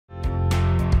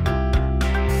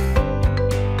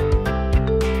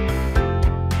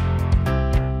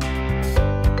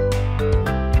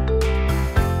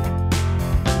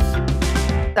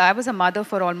I was a mother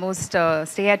for almost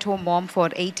stay-at-home mom for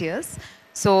 8 years.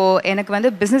 So எனக்கு வந்து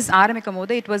business ஆரம்பிக்கும்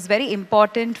போது it was very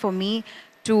important for me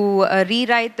to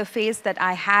rewrite the face that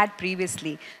I had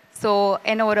previously. So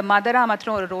என்ன ஒரு மதரா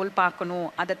மாத்திரம் ஒரு role பார்க்கணும்,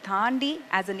 அதை தாண்டி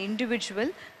as an individual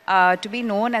to be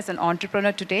known as an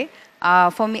entrepreneur today,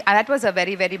 for me that was a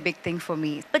very, very big thing for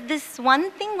me. But this one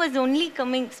thing was only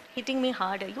hitting me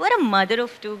harder. You are a mother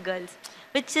of 2 girls,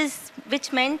 which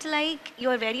meant like you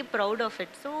are very proud of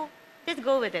it. So just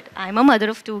go with it. I'm a mother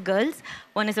of 2 girls.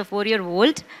 One is a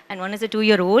 4-year-old and one is a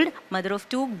 2-year-old. Mother of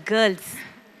 2 girls,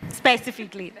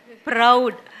 specifically.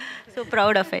 Proud. So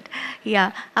proud of it.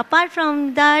 Yeah. Apart from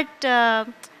that,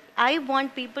 I want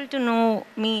people to know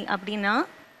me abdina.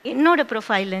 என்னோட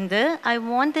ப்ரொஃபைல்லேருந்து I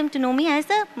want them to know me as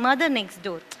a mother next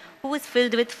door who is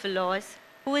filled with flaws,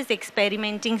 who is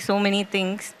experimenting so many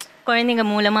things. குழந்தைங்க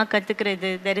மூலமாக கற்றுக்கிறது.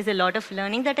 There is a lot of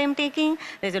learning that I'm taking.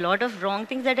 There's a lot of wrong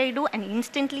things that I do and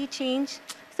instantly change.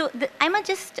 So I'm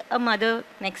just a mother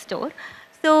next door.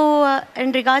 So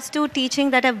in regards to teaching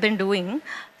that I've been doing,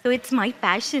 so it's my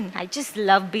passion. I just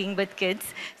love being with kids.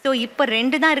 So இப்போ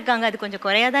 2 தான் இருக்காங்க, அது கொஞ்சம்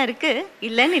குறையாக தான் இருக்குது,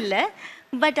 இல்லைன்னு இல்லை.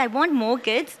 But I want more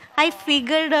kids. I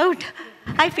figured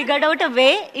out a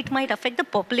way it might affect the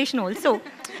population also.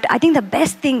 I think the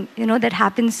best thing, that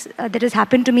has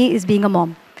happened to me is being a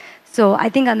mom. So I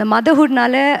think on the motherhood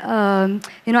nale,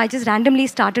 I just randomly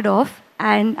started off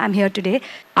and I'm here today.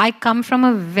 I come from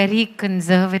a very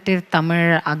conservative Tamil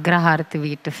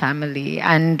Agraharthavittu family,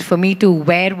 and for me to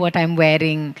wear what I'm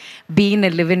wearing, be in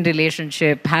a live-in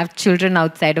relationship, have children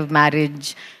outside of marriage,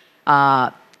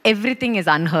 everything is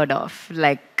unheard of.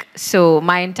 Like, so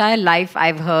my entire life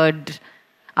I've heard,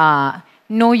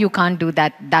 no, you can't do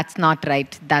that. That's not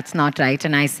right. That's not right.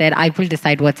 And I said, I will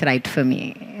decide what's right for me.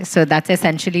 So that's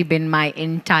essentially been my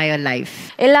entire life.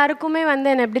 எல்லாருக்குமே வந்து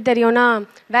என்ன எப்படி தெரியும்னா,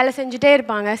 வேலை செஞ்சுட்டே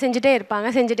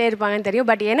இருப்பாங்கன்னு தெரியும்.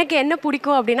 But எனக்கு என்ன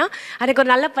பிடிக்கும் அப்படின்னா, எனக்கு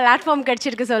ஒரு நல்ல பிளாட்ஃபார்ம்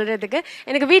கிடச்சிருக்கு சொல்கிறதுக்கு.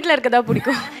 எனக்கு வீட்டில் இருக்கதா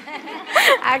பிடிக்கும்.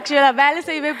 ஆக்சுவலாக வேலை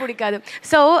செய்யவே பிடிக்காது.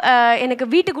 ஸோ எனக்கு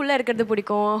வீட்டுக்குள்ளே இருக்கிறது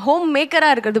பிடிக்கும், ஹோம்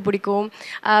மேக்கராக இருக்கிறது பிடிக்கும்,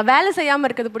 வேலை செய்யாமல்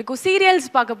இருக்கிறது பிடிக்கும், சீரியல்ஸ்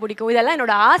பார்க்க பிடிக்கும். இதெல்லாம்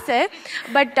என்னோட ஆசை.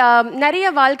 பட் நிறைய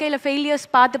வாழ்க்கையில் ஃபெயிலியர்ஸ்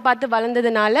பார்த்து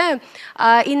வளர்ந்ததுனால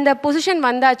இந்த பொசிஷன்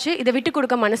வந்தாச்சு. இதை விட்டு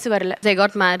கொடுக்க மனசு வரல. I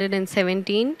got married in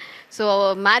 17. So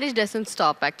marriage doesn't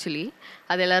stop actually.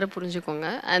 அது எல்லாரும் புரிஞ்சுக்கோங்க.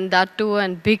 And that too,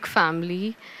 and big family.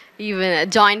 Even a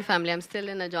joint family. I'm still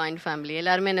in a joint family.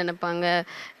 எல்லாருமே நினைப்பாங்க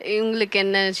இவங்களுக்கு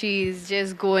என்ன, she is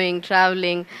just going,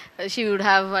 traveling. She would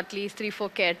have at least 3-4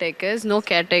 caretakers. No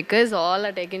caretakers. All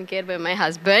are taken care by my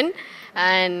husband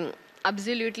and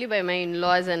absolutely by my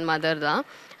in-laws and mother தான்.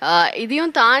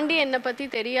 இதையும் தாண்டி என்னை பற்றி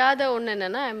தெரியாத ஒன்று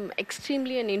என்னென்னா, I'm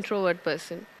extremely an introvert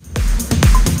person.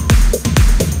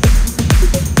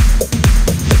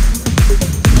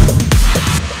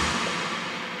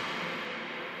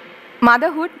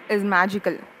 Motherhood is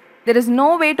magical. There is no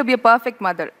way to be a perfect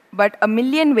mother, but a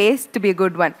million ways to be a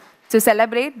good one. To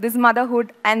celebrate this motherhood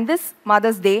and this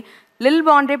Mother's Day, Lil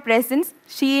Bondre presents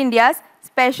CHERIE India's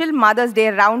special Mother's Day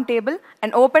roundtable,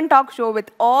 an open talk show with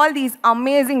all these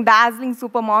amazing, dazzling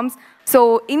super moms. So,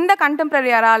 in the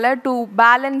contemporary era, to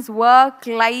balance work,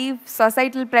 life,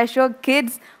 societal pressure,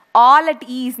 kids, all at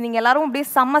ease, நீங்க எல்லாரும் அப்படியே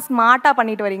செம்ம ஸ்மார்ட்டா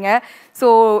பண்ணிட்டு வரீங்க. So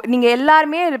நீங்க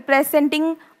எல்லாருமே representing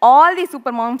all the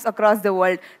super moms across the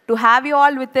world. To have you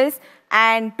all with us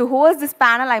and to host this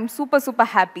panel, I'm super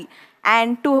happy. And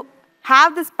to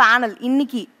have this panel,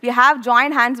 inniki, we have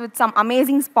joined hands with some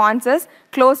amazing sponsors,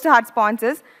 close to heart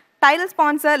sponsors. Title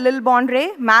sponsor Lil Bondre,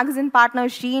 magazine partner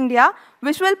CHERIE India,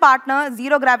 visual partner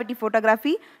Zero Gravity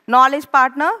Photography, knowledge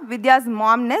partner Vidya's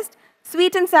Mom Nest,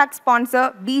 Sweet and Snacks sponsor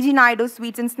BG Naidu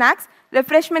Sweets and Snacks,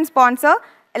 refreshment sponsor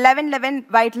 1111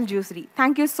 Vital Juicery.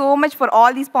 Thank you so much for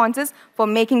all these sponsors for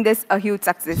making this a huge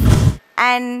success.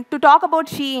 And to talk about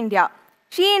CHERIE India.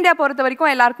 CHERIE India பொறுத்த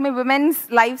வரைக்கும் எல்லாருக்குமே women's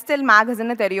lifestyle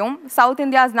magazine தெரியும். South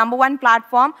India's #1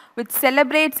 platform which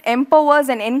celebrates, empowers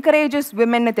and encourages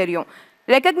women தெரியும்.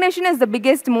 Recognition is the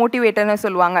biggest motivator னு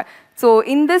சொல்லுவாங்க. So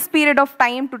in this period of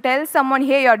time to tell someone,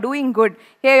 hey, you are doing good,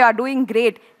 hey, you are doing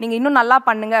great, நீங்க இன்னும் நல்லா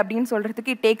பண்ணுங்க அப்படின்னு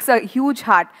சொல்றதுக்கு it takes a huge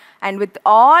heart. And with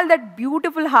all that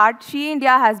beautiful heart, CHERIE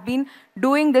India has been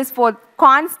doing this for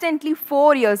constantly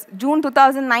 4 years. June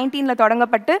 2019ல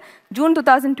தொடங்கப்பட்டு June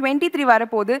 2023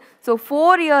 வரப்போகுது. So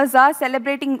 4 years are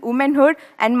celebrating womanhood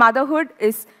and motherhood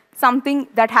is something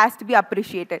that has to be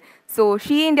appreciated. So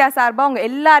CHERIE India சார்பா உங்க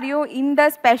எல்லாரையும் இந்த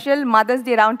special mother's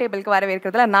day round டேபிளுக்கு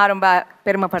வரவேற்கிறதுல நான் ரொம்ப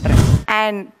பெருமைப்படுறேன்.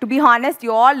 And to be honest,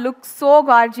 you all look so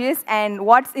gorgeous and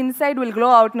what's inside will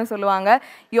glow out னு சொல்லுவாங்க.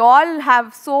 You all have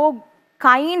so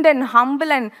kind and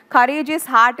humble and courageous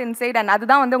heart inside, and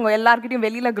அதுதான் வந்து உங்க எல்லார்கிட்டயும்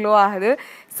வெளியில glow ஆகுது.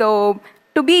 So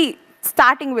to be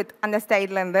starting with அந்த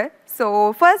ஸ்டைல்லேருந்து. So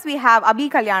first we have Abhi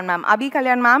Kalyan ma'am. Abhi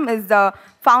Kalyan ma'am is the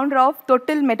founder of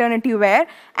Total Maternity Wear,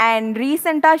 and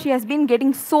recently she has been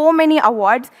getting so many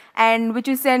awards, and which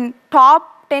is in top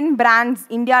 10 brands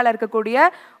India la irukkudiya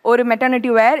oru maternity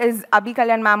wear is Abhi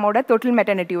Kalyan ma'am oda Total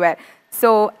Maternity Wear. So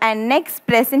and next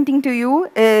presenting to you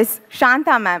is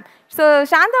Shanta ma'am. So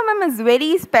Shanta ma'am is very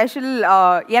special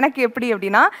எனக்கு எப்படி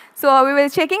அப்படின்னா, so we were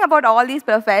checking about all these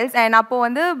profiles, and அப்போ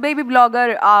வந்து baby blogger,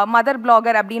 mother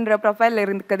blogger அப்படின்ற profile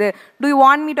இருக்குது. Do you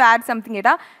want me to add something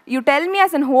கேட்டா, you tell me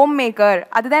as an homemaker,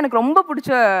 அதுதான் எனக்கு ரொம்ப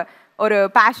பிடிச்ச ஒரு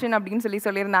passion அப்படின்னு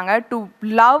சொல்லியிருந்தாங்க. To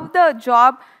love the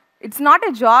job, it's not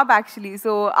a job actually.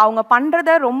 So அவங்க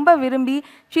பண்றத ரொம்ப விரும்பி,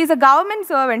 she is a government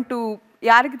servant to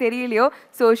யாருக்கு தெரியலையோ,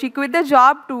 so she quit the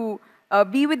job to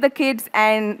be with the kids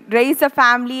and raise a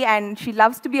family, and she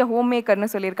loves to be a homemaker nu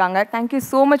sollirukanga. Thank you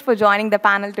so much for joining the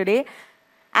panel today.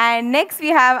 And next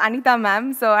we have Anita ma'am.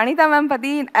 So Anita ma'am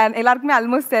pati ellarkume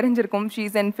almost therinjirukum. She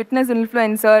is a fitness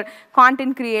influencer,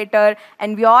 content creator,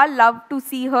 and we all love to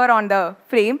see her on the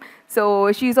frame. So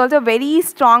she is also a very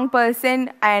strong person,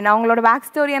 and avangaloda back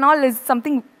story and all is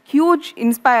something huge,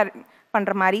 inspiring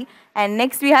பண்ற மாதிரி. And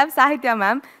next we have Sahithya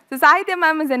ma'am. So Sahithya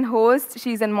ma'am is a host,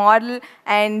 she's a model,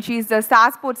 and she's a Star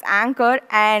Sports anchor,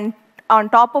 and on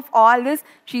top of all this,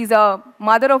 she's a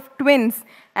mother of twins.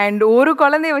 And oru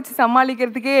kulandai vechi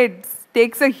sammalikiradhukku it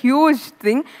takes a huge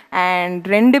thing, and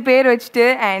rendu per vechittu,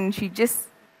 and she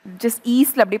just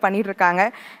easily appadi pannittu irukanga.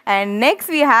 And next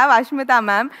we have Ashmita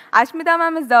ma'am. Ashmita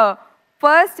ma'am is the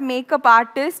first makeup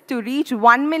artist to reach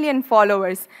 1 million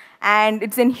followers, and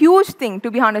it's a huge thing, to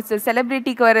be honest. A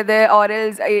celebrity ku varudhu, or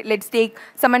else let's take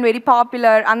someone very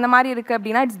popular, andha mari irukku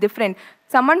appadina it's different.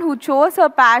 Someone who chose her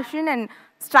passion and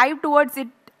strive towards it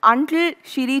until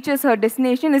she reaches her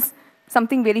destination is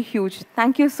something very huge.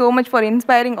 Thank you so much for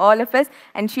inspiring all of us,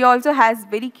 and she also has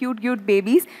very cute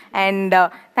babies, and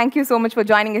thank you so much for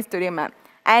joining us today ma'am.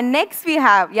 And next we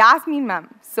have Yasmin ma'am.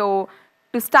 So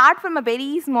to start from a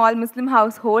very small Muslim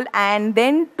household and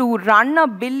then to run a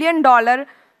 $1 billion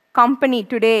company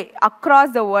today across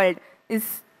the world is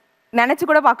நினச்சி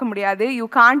கூட பார்க்க முடியாது. You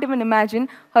can't even imagine.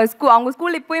 Her school, அவங்க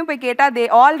school இப்போயும் போய் கேட்டால் they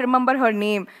all remember her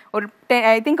name. ஒரு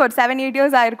I think ஒரு 7-8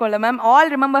 years ஆயிருக்கும்ல ma'am, all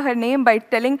remember her name by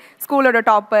telling ஸ்கூலோட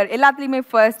டாப்பர், எல்லாத்துலேயுமே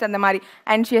ஃபர்ஸ்ட் அந்த மாதிரி.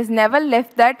 And she has never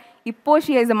left that. இப்போ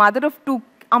she is a mother of 2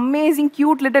 amazing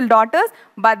cute little daughters,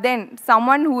 but then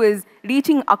someone who is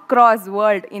reaching across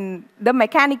world in the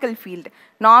mechanical field.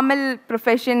 Normal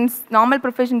professions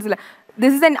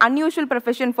this is an unusual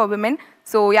profession for women.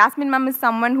 So Yasmin ma'am is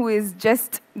someone who is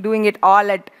just doing it all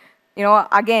at, you know,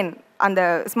 again and the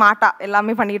smarta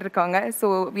ellame pannittu irukanga. So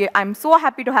I'm so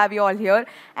happy to have you all here,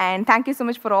 and thank you so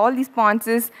much for all these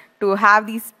sponsors to have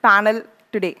this panel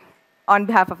today on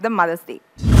behalf of the Mother's Day.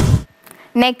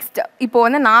 Next, இப்போ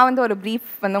வந்து நான் வந்து ஒரு brief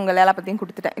வந்து உங்க எல்லா பத்தியும்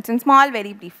கொடுத்துட்டேன். It's in small,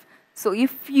 very brief. So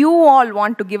if you all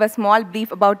want to give a small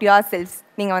brief about yourselves,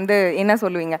 நீங்க வந்து என்ன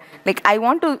சொல்லுவீங்க? Like I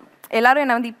want to, எல்லாரும்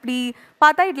என்ன வந்து இப்படி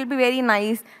பார்த்தா it will be very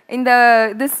nice. இந்த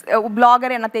this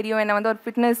blogger என்ன தெரியும், என்ன வந்து ஒரு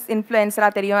fitness influencer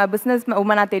தெரியும், business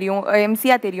woman தெரியும்,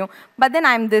 MC தெரியும். But then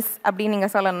I'm this அப்படின்னு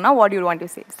நீங்க சொல்லணும்னா what do you want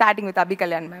to say? Starting with Abhi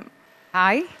Kalyan ma'am.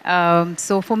 Hi.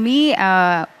 So for me,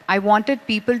 I wanted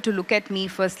people to look at me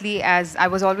firstly as I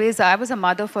was a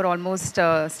mother for almost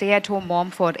stay-at-home mom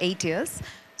for 8 years.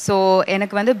 So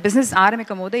எனக்கு வந்து business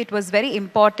ஆரம்பிக்கும் போது it was very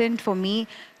important for me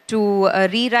to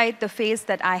rewrite the face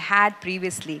that I had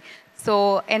previously. So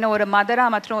என்ன ஒரு மதரா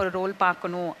மாத்திரம் ஒரு role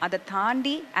பார்க்கணும், அதை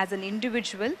தாண்டி as an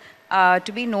individual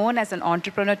to be known as an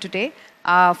entrepreneur today,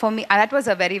 for me that was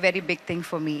a very very big thing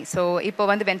for me. So இப்போ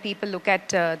வந்து when people look at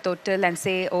Total and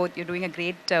say, oh, you're doing a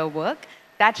great work,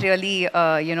 that really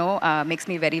makes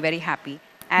me very very happy.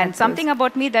 And that's something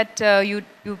about me that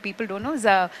you people don't know is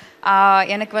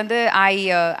எனக்கு வந்து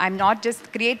I'm not just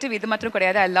creative இது மட்டும்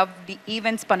கிடையாது. I love the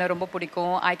events பண்ண ரொம்ப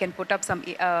பிடிக்கும். I can put up some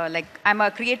like I'm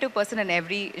a creative person in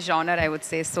every genre, I would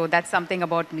say. So that's something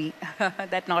about me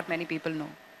that not many people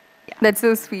know. Yeah. That's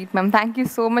so sweet ma'am. Thank you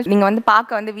so much. நீங்க வந்து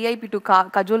பார்க்க வந்து VIP to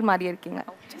Kajol மாதிரி இருக்கீங்க.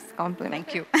 Just compliment.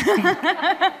 Thank you.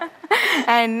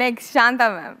 And next Shanta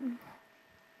ma'am.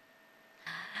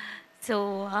 So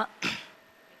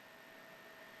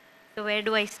where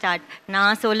do I start?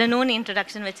 நான் சொல்லணும்னு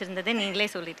introduction வச்சிருந்ததை நீங்களே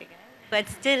சொல்லிட்டீங்க. But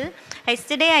still,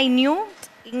 yesterday I knew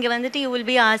இங்கே வந்துட்டு you will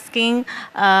be asking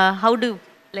how do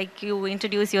like you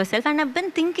introduce yourself, and I've been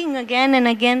thinking again and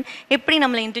again எப்படி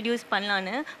நம்மளை introduce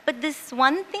பண்ணலான்னு. But this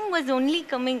one thing was only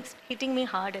hitting me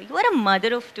harder. You are a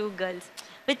mother of 2 girls,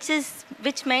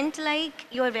 which meant like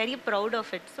you are very proud of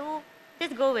it. So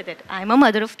just go with it. I'm a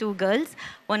mother of 2 girls.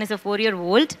 One is a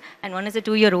 4-year-old and one is a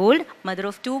 2-year-old. Mother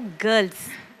of 2 girls.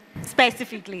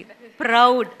 Specifically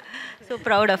proud. So So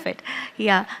proud of it.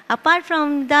 Yeah. Apart from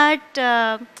that,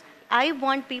 I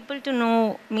want people to know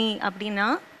me அப்படின்னா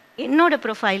என்னோட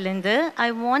ப்ரொஃபைல்லேருந்து I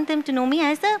want them to know me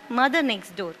as a mother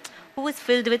next door who is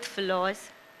filled with flaws,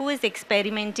 who is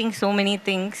experimenting so many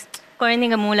things.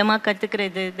 குழந்தைங்க மூலமாக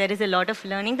கற்றுக்கிறது. There is a lot of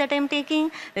learning that I'm taking.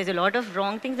 There's a lot of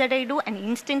wrong things that I do and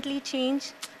instantly change.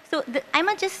 So I'm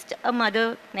just a mother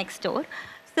next door.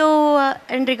 So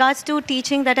in regards to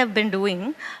teaching that I've been doing,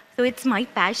 so it's my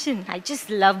passion. I just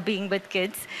love being with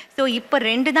kids. So இப்போ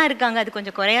 2 தான் இருக்காங்க. அது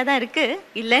கொஞ்சம் குறையாக தான் இருக்குது,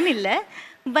 இல்லைன்னு இல்லை.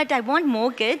 But I want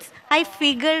more kids. I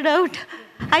figured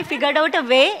out a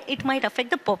way it might affect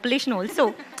the population also.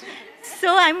 So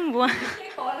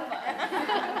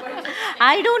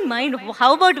I don't mind.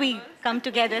 How about we come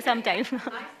together sometime?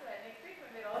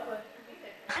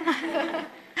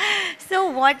 So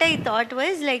what I thought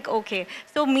was like, okay,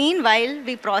 so meanwhile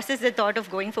we process the thought of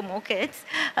going for more kids,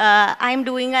 I'm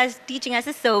doing teaching as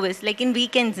a service, like in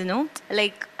weekends, you know,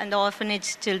 like and the orphanage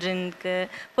children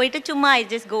poite chumma I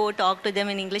just go talk to them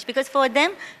in English, because for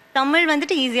them Tamil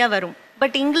vandittu easy ah varum,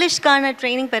 but English kana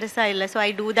training perisa illa, so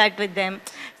I do that with them.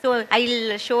 So I'll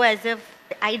show as if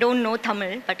I don't know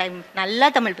Tamil, but I'm nalla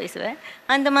Tamil pesuven,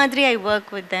 and the madri I work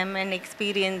with them and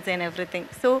experience and everything.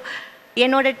 So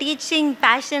என்னோட teaching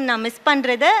fashion நான் miss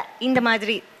பண்ணுறதை இந்த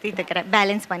மாதிரி தீர்த்துக்கிறேன்,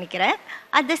 balance பண்ணிக்கிறேன்.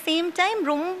 At the same time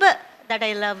ரொம்ப that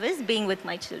I love is being with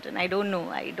my children. I don't know,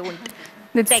 I don't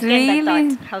It's second really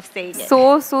the thought of saying it.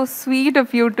 so sweet of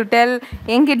you to tell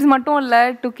young kids mattum illa,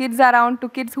 to kids around, to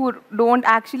kids who don't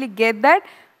actually get that,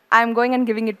 I'm going and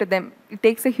giving it to them. It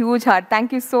takes a huge heart. Thank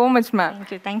you so much, ma'am.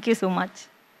 Thank you so much.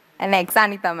 And next,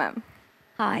 Anita ma'am.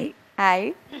 Hi.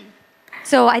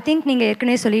 So I think நீங்க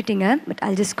ஏற்கனவே சொல்லிட்டீங்க, but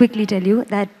I'll just quickly tell you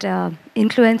that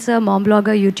influencer, mom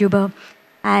blogger, YouTuber,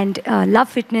 and love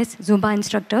fitness, Zumba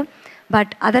instructor. But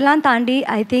அதெல்லாம் தாண்டி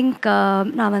I think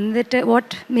நான் வந்துட்டு what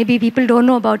maybe people don't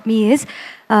know about me is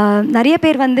நிறைய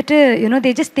பேர் வந்துட்டு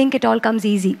they just think it all comes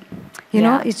easy.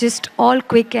 It's just all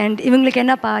quick and இவங்களுக்கு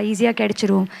என்னப்பா ஈஸியாக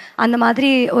கிடைச்சிரும் அந்த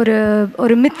மாதிரி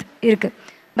ஒரு myth இருக்கு.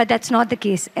 But that's not the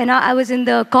case. And I was in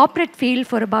the corporate field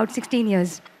for about 16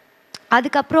 years.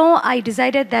 அதுக்கப்புறம் I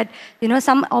decided that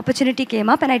some opportunity came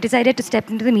up and I decided to step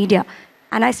into the media,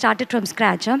 and I started from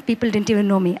scratch. People didn't even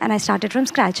know me, and I started from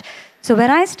scratch. So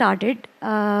when I started,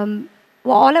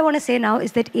 all I want to say now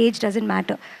is that age doesn't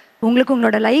matter. உங்களுக்கு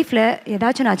உங்களோட லைஃப்பில்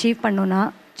ஏதாச்சும் achieve பண்ணணும்னா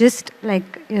just like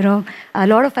a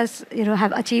lot of us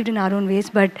have achieved in our own ways,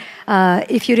 but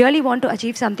if you really want to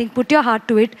achieve something, put your heart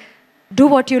to it, do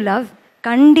what you love,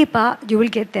 kandipa you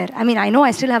will get there. I mean, I know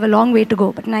I still have a long way to go,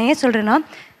 but நான் ஏன் சொல்கிறேன்னா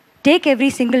take every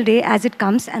single day as it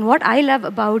comes. And what I love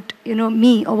about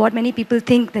me, or what many people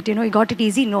think that you got it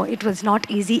easy, no, it was not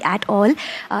easy at all.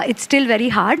 It's still very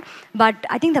hard, but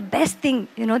I think the best thing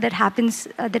that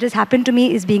has happened to me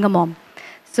is being a mom.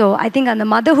 So I think on the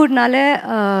motherhood nale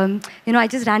I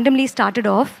just randomly started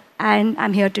off and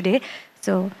I'm here today.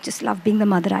 So just love being the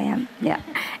mother I am. Yeah.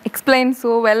 Explained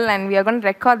so well, and we are going to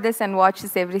record this and watch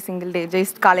this every single day.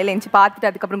 Just kalayila enchi paathittu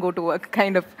adukapram go to work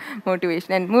kind of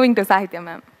motivation. And moving to Sahithya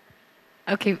ma'am.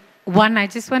 Okay, one, I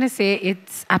just want to say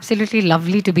it's absolutely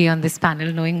lovely to be on this panel,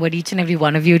 knowing what each and every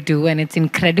one of you do, and it's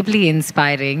incredibly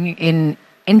inspiring in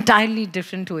entirely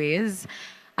different ways.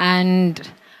 And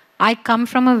I come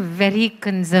from a very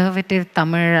conservative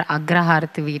Tamil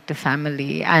Agraharthu Veettu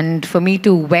family, and for me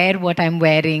to wear what I'm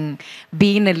wearing,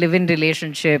 be in a live-in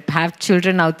relationship, have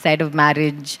children outside of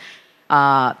marriage,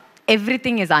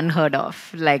 everything is unheard of.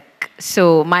 Like, so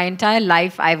my entire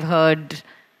life I've heard,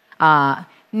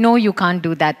 no, you can't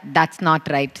do that. That's not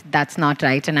right. That's not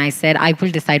right. And I said, I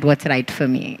will decide what's right for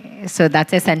me. So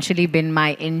that's essentially been my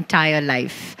entire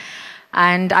life.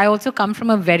 And I also come from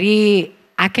a very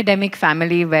academic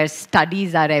family where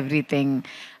studies are everything.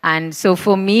 And so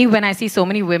for me, when I see so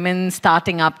many women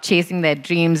starting up, chasing their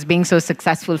dreams, being so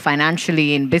successful financially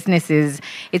in businesses,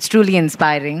 it's truly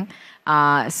inspiring.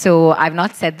 So I've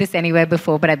not said this anywhere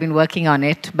before, but I've been working on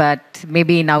it. But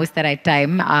maybe now is the right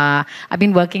time. I've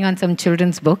been working on some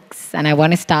children's books, and I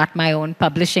want to start my own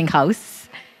publishing house.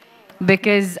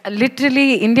 Because literally,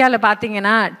 India la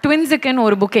pathina twins can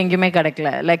or book engime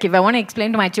kadakla. Like if I want to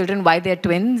explain to my children why they're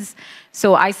twins, so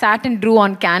I sat and drew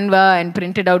on Canva and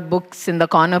printed out books in the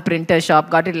corner printer shop,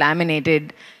 got it laminated.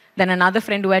 Then another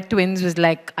friend who had twins was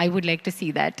like, I would like to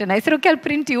see that. And I said, okay, I'll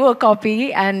print you a copy.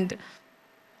 And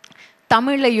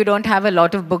Tamil, you don't have a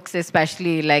lot of books,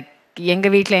 especially like எங்க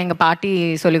வீட்டில் எங்கள் பாட்டி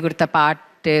சொல்லிக் கொடுத்த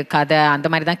பாட்டு கதை அந்த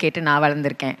மாதிரி தான் கேட்டு நான்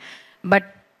வளர்ந்துருக்கேன். பட்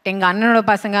எங்கள் அண்ணனோட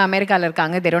பசங்க அமெரிக்காவில்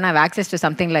இருக்காங்க, they don't have access to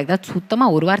something like that.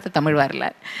 சுத்தமாக ஒரு வார்த்தை தமிழ் வரல.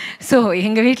 ஸோ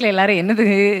எங்கள் வீட்டில் எல்லாரும் என்னது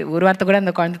ஒரு வார்த்தை கூட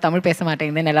அந்த குழந்தை தமிழ் பேச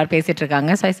மாட்டேங்குதுன்னு எல்லாரும் பேசிகிட்டு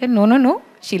இருக்காங்க. So I said, no,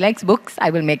 she likes books,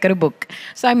 I will make her a book.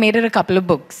 So I made her a couple of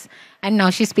books. And now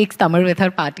she speaks Tamil with her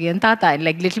Paati and Tata, and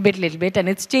like little bit, and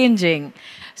it's changing.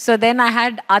 So then I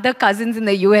had other cousins in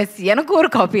the US, எனக்கு ஒரு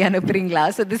copy அனுப்புறீங்களா?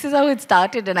 So this is how it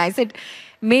started, and I said,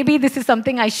 maybe this is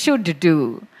something I should do.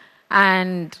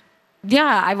 And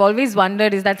yeah, I've always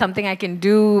wondered, is that something I can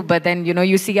do? But then, you know,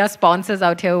 you see our sponsors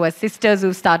out here who are sisters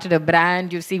who started a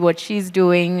brand, you see what she's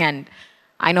doing, and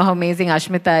I know how amazing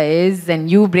Ashmita is,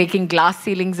 and you breaking glass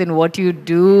ceilings in what you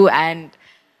do, and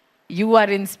you are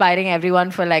inspiring everyone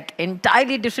for like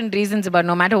entirely different reasons, about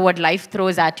no matter what life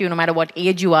throws at you, no matter what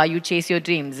age you are, you chase your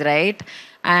dreams, right?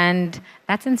 And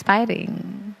that's inspiring.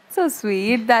 So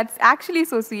sweet. That's actually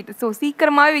so sweet. So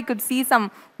சீக்கிரமா we could see some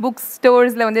book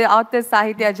stores-ல வந்து author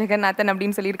Sahitya Jeganathan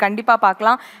அப்படின்னு சொல்லிட்டு கண்டிப்பா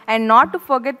பார்க்கலாம். And not to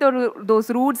forget those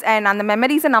roots and அந்த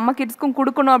மெமரிஸை நம்ம கிட்ஸ்க்கும்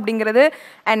கொடுக்கணும் அப்படிங்கிறது,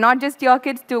 and not just your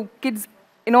kids, to kids,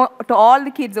 you know, to all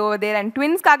the kids over there. And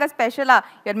twins-kaga special,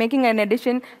 you're making an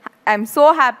edition. I'm so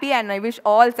happy and I wish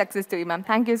all success to you, ma'am.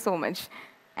 Thank you so much.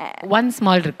 One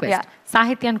small request. Yeah.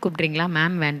 Sahityan கூப்பிடுறீங்களா?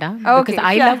 Ma'am வேண்டாம். Okay, Because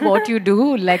I love what you do.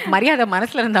 Like மரியாதை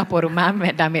மனசுல இருந்தா போறோம். Ma'am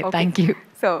வேண்டாமே. Thank you.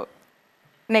 So,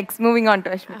 next, moving on to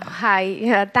Ashmita. Hi,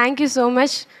 thank you so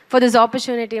much for this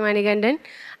opportunity, Manikandan.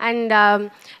 And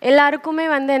எல்லாருக்குமே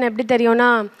வந்து என்ன எப்படி தெரியும்னா,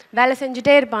 வேலை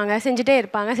செஞ்சுட்டே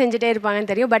இருப்பாங்கன்னு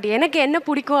தெரியும். பட் எனக்கு என்ன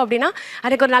பிடிக்கும் அப்படின்னா,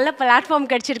 அதுக்கு ஒரு நல்ல பிளாட்ஃபார்ம்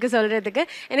கிடச்சிருக்கு சொல்கிறதுக்கு.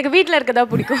 எனக்கு வீட்டில் இருக்கதா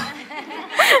பிடிக்கும்.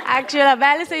 ஆக்சுவலாக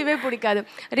வேலை செய்யவே பிடிக்காது.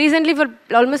 ரீசென்ட்லி ஃபார்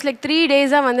ஆல்மோஸ்ட் லைக் 3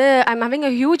 days-ஆக வந்து I'm having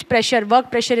a huge pressure,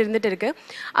 work pressure இருந்துட்டு இருக்குது.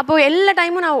 அப்போது எல்லா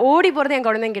டைமும் நான் ஓடி போகிறது என்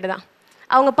குழந்தைங்கிட்ட தான்.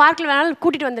 அவங்க பார்க்கில் வேணாலும்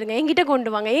கூட்டிகிட்டு வந்துடுங்க, என்கிட்ட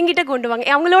கொண்டு வாங்க,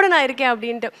 அவங்களோட நான் இருக்கேன்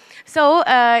அப்படின்ட்டு. ஸோ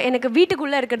எனக்கு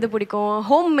வீட்டுக்குள்ளே இருக்கிறது பிடிக்கும்,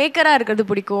 ஹோம் மேக்கராக இருக்கிறது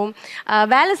பிடிக்கும்,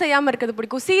 வேலை செய்யாமல் இருக்கிறது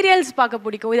பிடிக்கும், சீரியல்ஸ் பார்க்க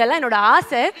பிடிக்கும். இதெல்லாம் என்னோடய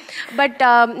ஆசை. பட்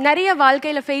நிறைய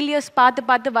வாழ்க்கையில் ஃபெயிலியர்ஸ்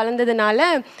பார்த்து வளர்ந்ததுனால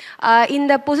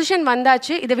இந்த பொசிஷன்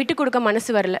வந்தாச்சு, இதை விட்டு கொடுக்க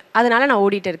மனசு வரல. அதனால் நான்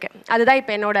ஓடிட்டு இருக்கேன். அதுதான்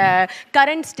இப்போ என்னோடய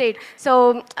கரண்ட் ஸ்டேட். ஸோ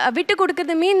விட்டு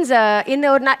கொடுக்குறது மீன்ஸ் இந்த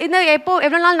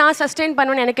எவ்வளோ நாள் நான் சஸ்டெயின்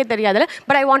பண்ணுவேன்னு எனக்கே தெரியாதுல்ல.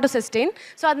 But I want to sustain.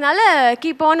 So அதனால்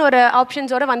கீப் ஆன் ஒரு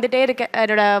ஆப்ஷன்ஸோடு வந்துட்டே இருக்கேன்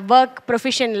என்னோட ஒர்க்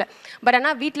ப்ரொஃபஷனில். பட்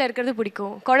ஆனால் வீட்டில் இருக்கிறது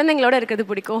பிடிக்கும், குழந்தைங்களோட இருக்கிறது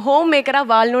பிடிக்கும், ஹோம் மேக்கராக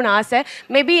வாழணும்னு ஆசை.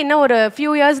 மேபி இன்னும் ஒரு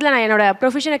ஃபியூ இயர்ஸில் நான் என்னோட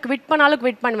ப்ரொஃபஷனை குவிட் பண்ணாலும்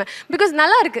குவிட் பண்ணுவேன். பிகாஸ்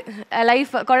நல்லா இருக்குது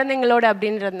லைஃப் குழந்தைங்களோட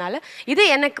அப்படின்றதுனால. இது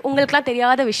எனக்கு உங்களுக்குலாம்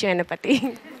தெரியாத விஷயம் என்னை பற்றி.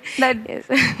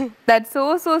 That's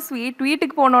so sweet.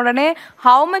 வீட்டுக்கு போன உடனே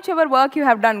how much ever work you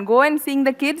have done, go and seeing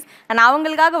the kids, and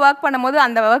அவங்களுக்காக ஒர்க் பண்ணும்போது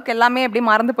அந்த ஒர்க் எல்லாமே அப்படியே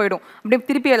மறந்து போயிடும். அப்படியே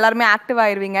திருப்பி எல்லாருமே active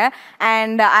ஆயிருவீங்க.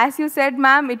 And as you said,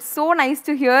 ma'am, it's so nice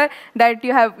to hear that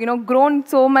you have, you know, grown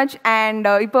so much. And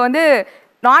இப்போ வந்து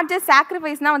நாட் ஜஸ்ட்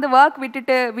சாக்ரிஃபைஸ்னால் வந்து ஒர்க்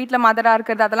விட்டுட்டு வீட்டில் மதராக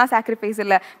இருக்கிறது அதெல்லாம் சாக்ரிஃபைஸ்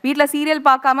இல்லை. வீட்டில் சீரியல்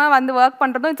பார்க்காம வந்து ஒர்க்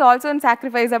பண்ணுறதும் இட்ஸ் ஆல்சோ அன்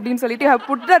சாக்ரிஃபைஸ் அப்படின்னு சொல்லிட்டு you have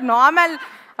put the normal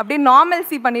அப்படியே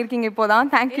நார்மல்சி பண்ணியிருக்கீங்க இப்போதான்.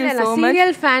 Thank you so much.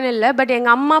 Serial fan இல்லை, பட்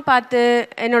எங்கள் அம்மா பார்த்து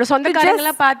என்னோட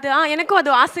சொந்தக்காரங்களாம் பார்த்து எனக்கும் அது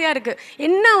ஆசையாக இருக்குது.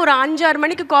 என்ன ஒரு 5-6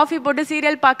 மணிக்கு காஃபி போட்டு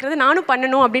சீரியல் பார்க்குறது நானும்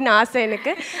பண்ணணும் அப்படின்னு ஆசை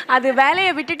எனக்கு. அது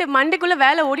வேலையை விட்டுட்டு மண்டைக்குள்ளே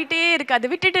வேலை ஓடிட்டே இருக்குது.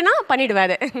 அது விட்டுட்டுனா பண்ணிவிடுவேன்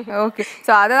அது. ஓகே.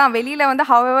 ஸோ அதான் வெளியில் வந்து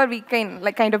however we can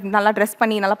like kind of நல்லா ட்ரெஸ்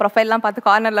பண்ணி நல்லா ப்ரொஃபைல்லாம் பார்த்து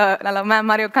கார்னரில் நல்லா மேம்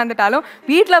மாதிரி உட்காந்துட்டாலும்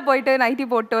வீட்டில் போயிட்டு நைட்டி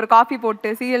போட்டு ஒரு காஃபி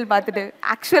போட்டு சீரியல் பார்த்துட்டு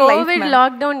ஆக்சுவல் கோவிட்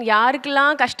லாக்டவுன்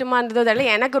யாருக்கெல்லாம் கஷ்டமாக இருந்ததோ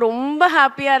அதெல்லாம் எனக்கு ரொம்ப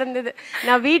ஹாப்பியாக இருந்தது.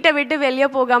 நான் வீட்டை விட்டு வெளியே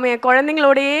போகாமல் என்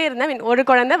குழந்தைங்களோடயே இருந்தேன். ஒரு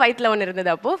குழந்தை வயிற்றில் ஒன்று இருந்தது.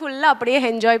 அப்போது ஃபுல்லாக அப்படியே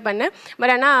என்ஜாய் பண்ணேன்.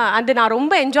 பட் ஆனால் அது நான்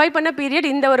ரொம்ப என்ஜாய் பண்ண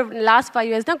பீரியட் இந்த ஒரு லாஸ்ட் 5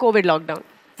 years தான் கோவிட் லாக்டவுன்.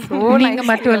 நீங்கள்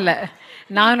மட்டும் இல்லை,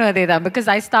 நானும் அதே தான். Because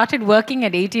I started working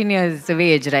at 18 years of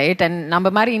age, right? And நம்ம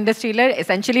மாதிரி இண்டஸ்ட்ரியில்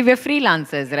essentially we're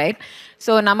freelancers, right?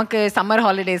 So நமக்கு சம்மர்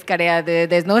ஹாலிடேஸ் கிடையாது.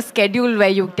 there's no schedule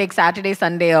where you take Saturday,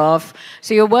 Sunday off. So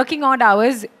you're working odd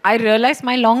hours. I realized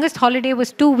my longest holiday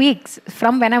was 2 weeks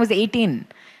from when I was 18.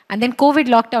 And then COVID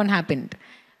lockdown happened.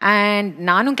 And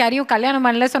நானும் கேரியும் கல்யாணம்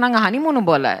பண்ணல, so நாங்கள் ஹனிமூனும்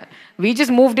போல. We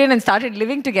just moved in and started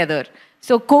living together.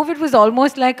 So COVID was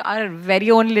almost like our very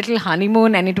own little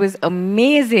honeymoon, and it was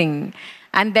amazing.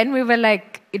 And then we were like,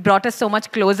 it brought us so much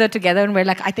closer together, and we're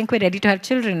like, I think we're ready to have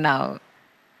children now.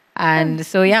 And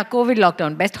so yeah, COVID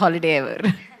lockdown, best holiday ever.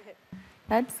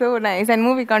 That's so nice. And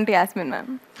moving on to Yasmin, ma'am.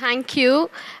 Thank you.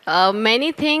 Many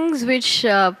things which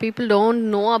people don't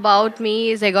know about me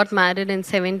is I got married in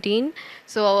 17.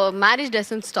 So marriage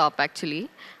doesn't stop actually.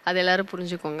 அது எல்லாரும்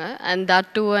புரிஞ்சுக்கோங்க. And that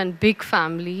too, and big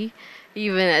family.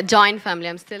 Even a joint family.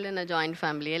 I'm still in a joint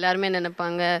family. எல்லாருமே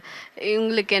நினைப்பாங்க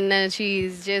இவங்களுக்கு என்ன, she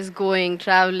is just going,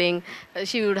 traveling.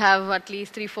 She would have at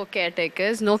least 3-4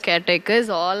 caretakers. No caretakers.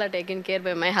 All are taken care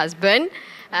by my husband.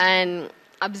 And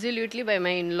absolutely by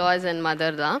my in-laws and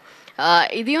mother தான்.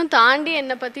 இதையும் தாண்டி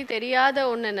என்னை பற்றி தெரியாத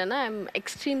ஒன்று என்னென்னா, I am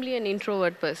extremely an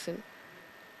introvert person.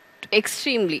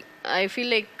 Extremely. I feel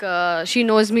like she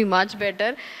knows me much better.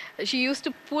 She used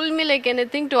to pull me like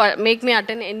anything to make me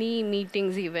attend any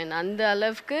meetings even. And the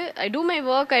alavku, I do my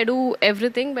work, I do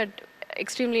everything, but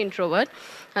extremely introvert.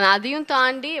 And அதையும்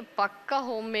தாண்டி பக்கா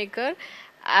homemaker.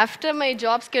 After my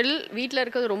job schedule, வீட்டில்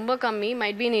இருக்கிறது ரொம்ப கம்மி.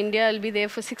 Might be in India, I'll be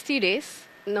there for 60 days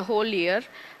in the whole year.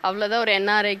 அவ்வளோதான் ஒரு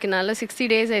NRIக்குனால 60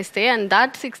 days I stay. And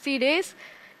that 60 days,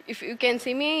 if you can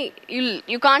see me,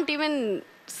 you can't even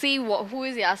see who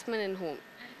is Yasmin in whom.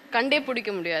 கண்டே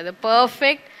பிடிக்க முடியாது.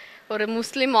 Perfect ஒரு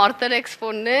Muslim Orthodox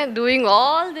பொண்ணு doing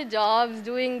all the jobs,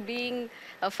 being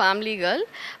a family girl.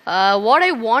 What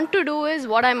I want to do is,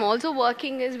 what I'm also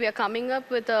working is, we are coming up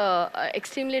with a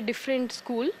extremely different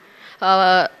school.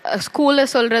 ஸ்கூலில்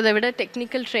சொல்கிறத விட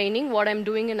technical training what I'm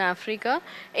doing in Africa.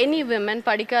 Any women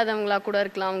படிக்காதவங்களா கூட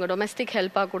இருக்கலாம், அவங்க domestic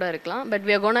ஹெல்ப்பாக கூட இருக்கலாம், but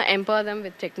we are going to empower them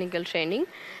with technical training.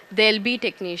 They'll be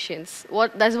technicians.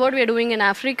 That's what we are doing in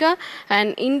Africa,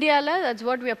 and India that's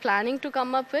what we are planning to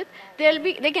come up with.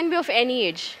 They can be of any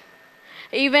age.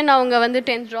 Even அவங்க வந்து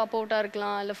 10th drop அவுட்டாக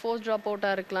இருக்கலாம், இல்லை 4th drop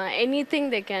அவுட்டாக இருக்கலாம், anything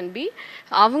they can be.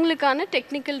 அவங்களுக்கான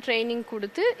technical training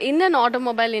கொடுத்து in an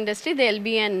automobile industry they'll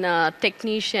be an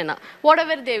technician,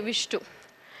 whatever they wish to.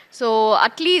 So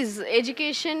at least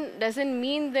education doesn't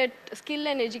mean that skill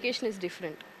and education is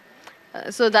different.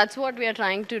 So that's what we are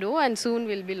trying to do, and soon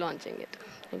we'll be launching it.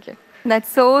 Thank you. That's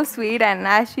so sweet. And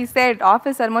as she said,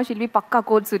 office almost she'll be pakka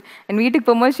coat suit, and meeting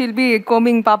almost she'll be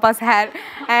combing papa's hair,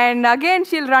 and again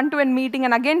she'll run to a meeting,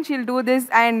 and again she'll do this,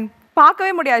 and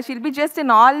பார்க்கவே முடியாது. She'll be just in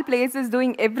all places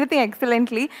doing everything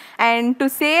excellently. And to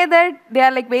say that they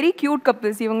are like very cute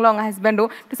couples, இவங்களும் அவங்க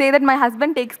ஹஸ்பண்டும், to say that my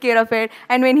husband takes care of it,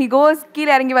 and when he goes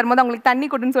கீழே இறங்கி வரும்போது அவங்களுக்கு தண்ணி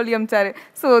கொடுன்னு சொல்லி அமிச்சாரு.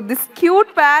 So this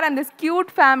cute pair and this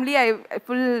cute family, I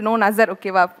full no nazar,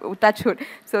 okay வா, touch wood.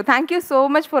 So thank you so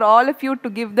much for all of you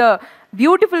to give the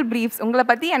beautiful briefs. உங்களை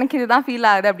பற்றி எனக்கு இதுதான் ஃபீல்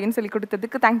ஆகுது அப்படின்னு சொல்லி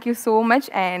கொடுத்ததுக்கு தேங்க்யூ ஸோ மச்.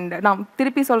 அண்ட் நான்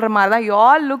திருப்பி சொல்கிற மாதிரி தான், you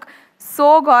all look so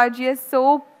gorgeous, so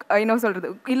என்ன சொல்கிறது,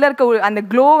 இல்லை இருக்க அந்த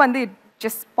க்ளோ வந்து இட்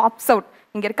ஜஸ்ட் பாப்ஸ் அவுட்.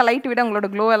 இங்கே இருக்க லைட் விட உங்களோட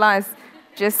க்ளோ எல்லாம் is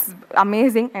just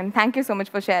amazing. And thank you so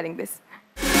much for sharing this.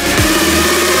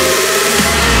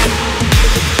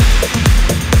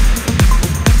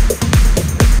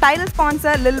 Title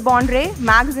sponsor Lil Bondre,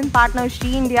 magazine partner She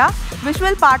India,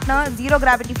 visual partner Zero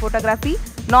Gravity Photography,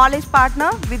 knowledge partner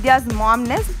Vidya's Mom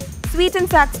Nest, sweet and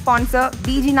snacks sponsor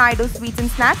BG Naidu Sweets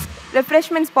and Snacks,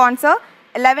 refreshment sponsor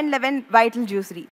 1111 Vital Juicery.